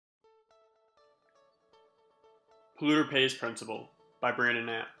Polluter Pays Principle by Brandon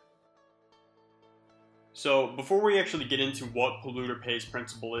Knapp. So before we actually get into what Polluter Pays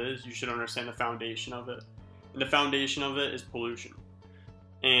Principle is, you should understand the foundation of it. And the foundation of it is pollution.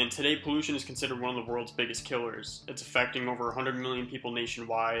 And today pollution is considered one of the world's biggest killers. It's affecting over 100 million people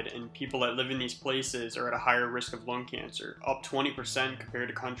nationwide, and people that live in these places are at a higher risk of lung cancer, up 20% compared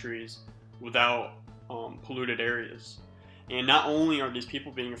to countries without polluted areas. And not only are these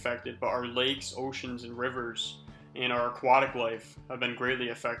people being affected, but our lakes, oceans, and rivers and our aquatic life have been greatly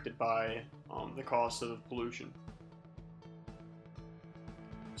affected by the cost of pollution.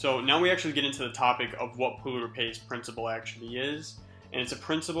 So now we actually get into the topic of what Polluter Pays Principle actually is. And it's a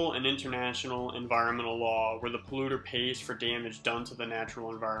principle in international environmental law where the polluter pays for damage done to the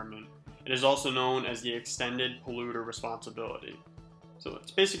natural environment. It is also known as the extended polluter responsibility. So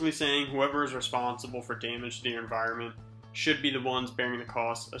it's basically saying whoever is responsible for damage to the environment should be the ones bearing the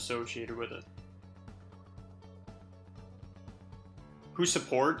costs associated with it. Who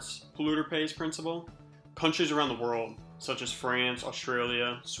supports Polluter Pays Principle? Countries around the world, such as France,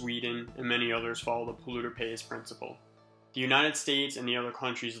 Australia, Sweden, and many others follow the Polluter Pays Principle. The United States and the other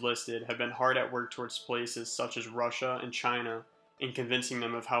countries listed have been hard at work towards places such as Russia and China in convincing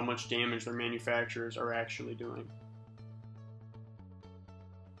them of how much damage their manufacturers are actually doing.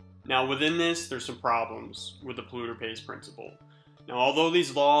 Now within this, there's some problems with the Polluter Pays Principle. Now although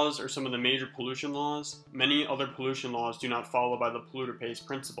these laws are some of the major pollution laws, many other pollution laws do not follow by the Polluter Pays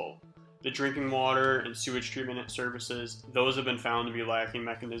Principle. The drinking water and sewage treatment services, those have been found to be lacking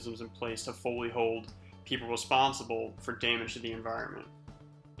mechanisms in place to fully hold people responsible for damage to the environment.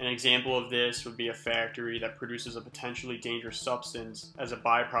 An example of this would be a factory that produces a potentially dangerous substance as a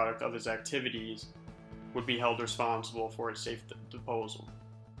byproduct of its activities would be held responsible for its safe disposal.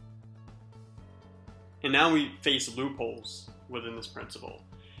 And now we face loopholes within this principle.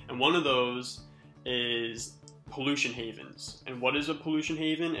 And one of those is pollution havens. And what is a pollution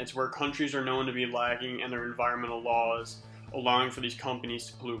haven? It's where countries are known to be lagging in their environmental laws, allowing for these companies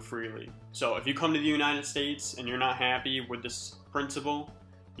to pollute freely. So if you come to the United States and you're not happy with this principle,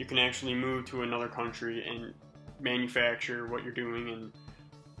 you can actually move to another country and manufacture what you're doing and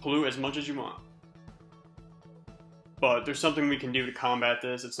pollute as much as you want. But there's something we can do to combat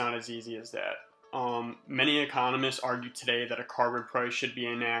this. It's not as easy as that. Many economists argue today that a carbon price should be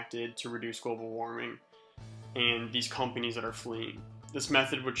enacted to reduce global warming and these companies that are fleeing. This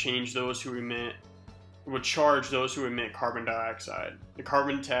method would charge those who emit carbon dioxide. The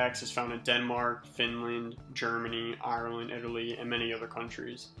carbon tax is found in Denmark, Finland, Germany, Ireland, Italy, and many other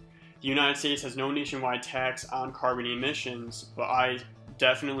countries. The United States has no nationwide tax on carbon emissions, but I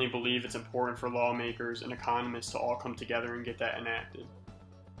definitely believe it's important for lawmakers and economists to all come together and get that enacted.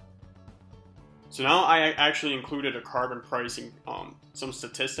 So now I actually included a carbon pricing, some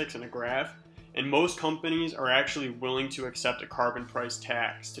statistics and a graph. And most companies are actually willing to accept a carbon price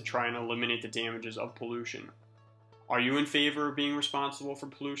tax to try and eliminate the damages of pollution. Are you in favor of being responsible for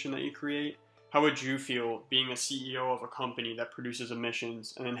pollution that you create? How would you feel being a CEO of a company that produces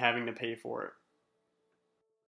emissions and then having to pay for it?